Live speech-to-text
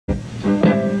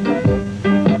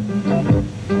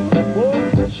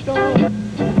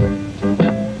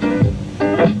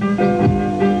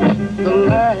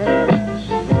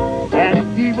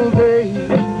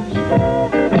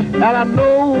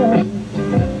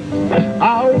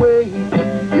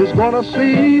gonna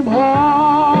seem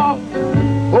hard.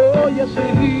 Oh, yes,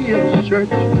 it is, church.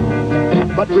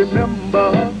 But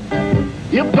remember,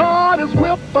 if God is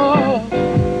with us,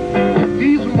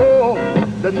 He's more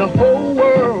than the whole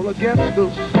world against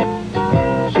us.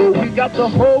 So we got to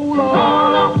hold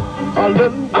on a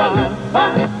little while.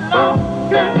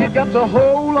 We got to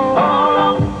hold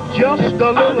on just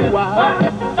a little while.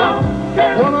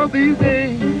 One of these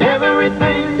days,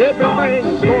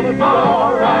 everything's gonna be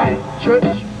alright,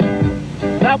 church.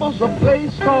 That was a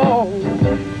place called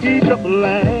Egypt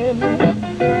land.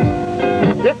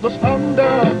 It was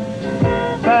under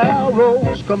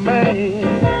Pharaoh's command,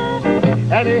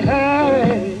 and he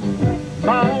had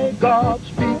my God's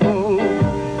people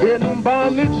in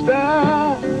bondage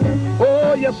there.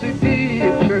 Oh, yes, he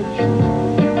did, church.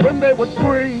 When they were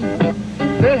free,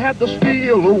 they had to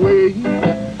steal away.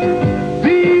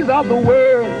 These are the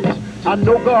words I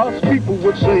know God's people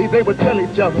would say. They would tell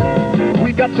each other,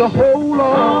 we got to hold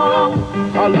on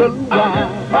a little while.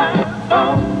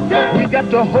 We got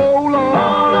to hold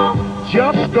on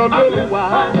just a little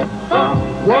while.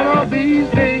 One of these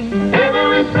days,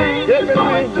 everything is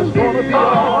gonna be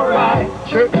alright,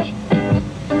 church.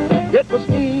 It was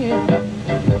in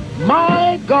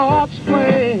my God's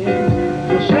plan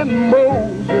to send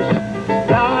Moses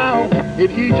down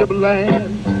in Egypt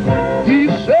land. He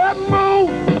said,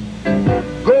 Moses,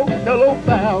 go tell old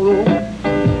Pharaoh,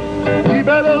 he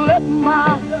better let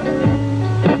my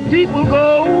people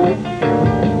go.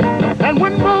 And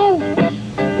when Moses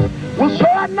was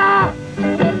saying that,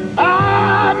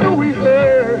 I knew he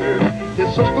heard his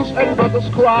sisters and brothers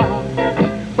cry.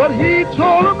 But he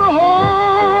told them to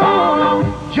hold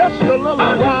just a little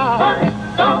while.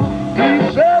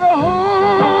 He said,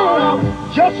 hold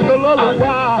just a little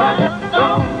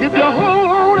while. If you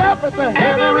hold on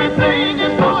everything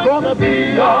is gonna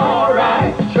be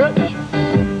alright, church.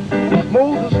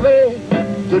 Moses led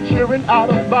the children out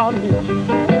of bondage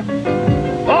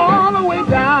all the way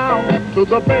down to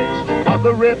the banks of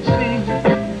the Red Sea.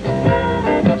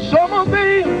 Some of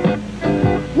them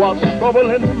was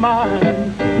trouble in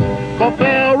mind, for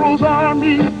Pharaoh's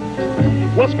army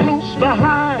was close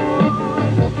behind.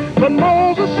 But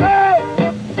Moses said,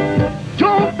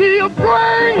 don't be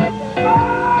afraid,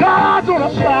 God's on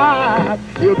our side.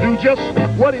 He'll do just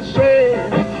what he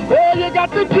said. All you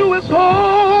got to do is hold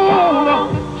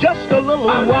on just a little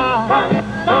while.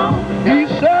 He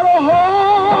said,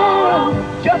 hold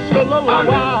just a little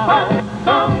while.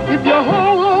 If you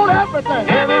hold on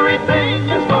everything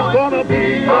is gonna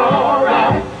be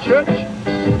alright, church.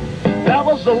 That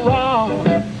was the rod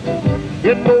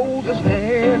in Moses'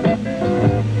 hand.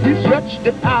 He stretched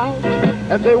it out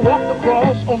and they walked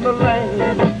across on the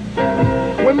land.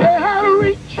 When they had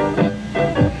reached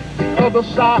the other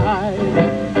side,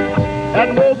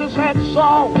 and Moses had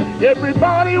saw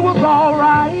everybody was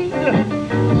alright,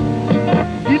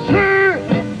 he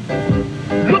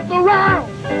turned, looked around,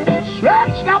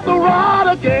 stretched out the rod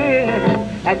again,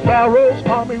 and Pharaoh's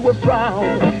army was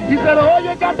drowned. He said, all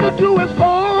you got to do is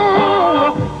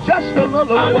hold just a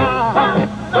little while.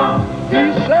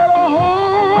 He said,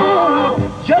 hold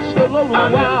just a little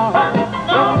while.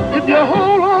 If you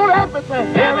hold on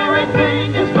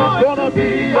everything is gonna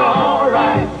be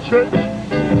alright, church.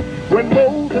 When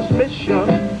Moses' mission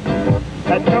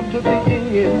had come to the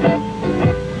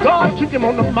end, God took him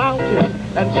on the mountain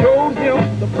and showed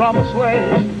him the promised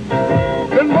land.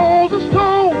 Then Moses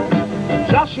told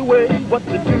Joshua what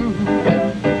to do.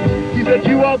 He said,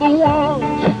 you are the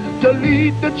ones to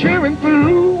lead the cheering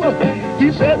through.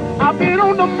 He said, I've been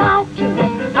on the mountain,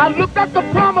 I looked at the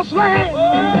promised land.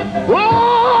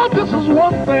 Oh, this is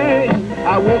one thing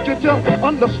I want you to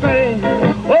understand.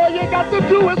 All you got to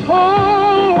do is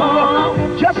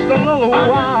hold just a little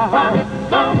while.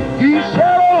 He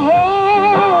said,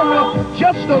 hold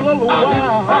just a little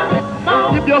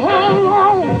while. If you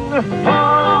hold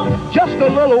on just a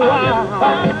little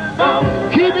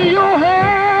while, keep your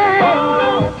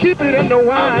hand, keep it in the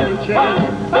winding chain.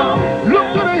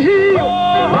 Look to the hill,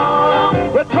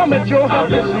 where cometh your help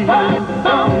to see.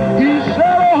 He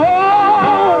said,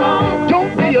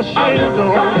 don't be ashamed,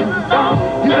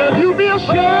 don't. He said, you be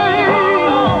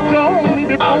ashamed, don't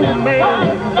leave it for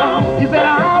man. He said,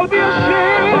 I'll be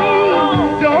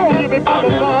ashamed, don't leave it for the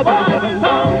Father.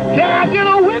 Can I get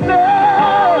a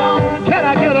witness? Can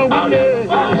I get a witness?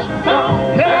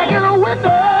 Can I get a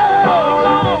witness?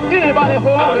 Anybody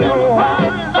hold on?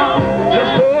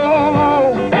 Just hold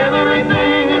on.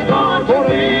 Everything is gonna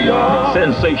be alright.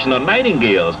 Sensational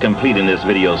Nightingales completing this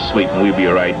video sweep, and we'll be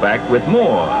right back with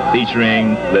more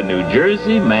featuring the New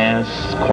Jersey Mass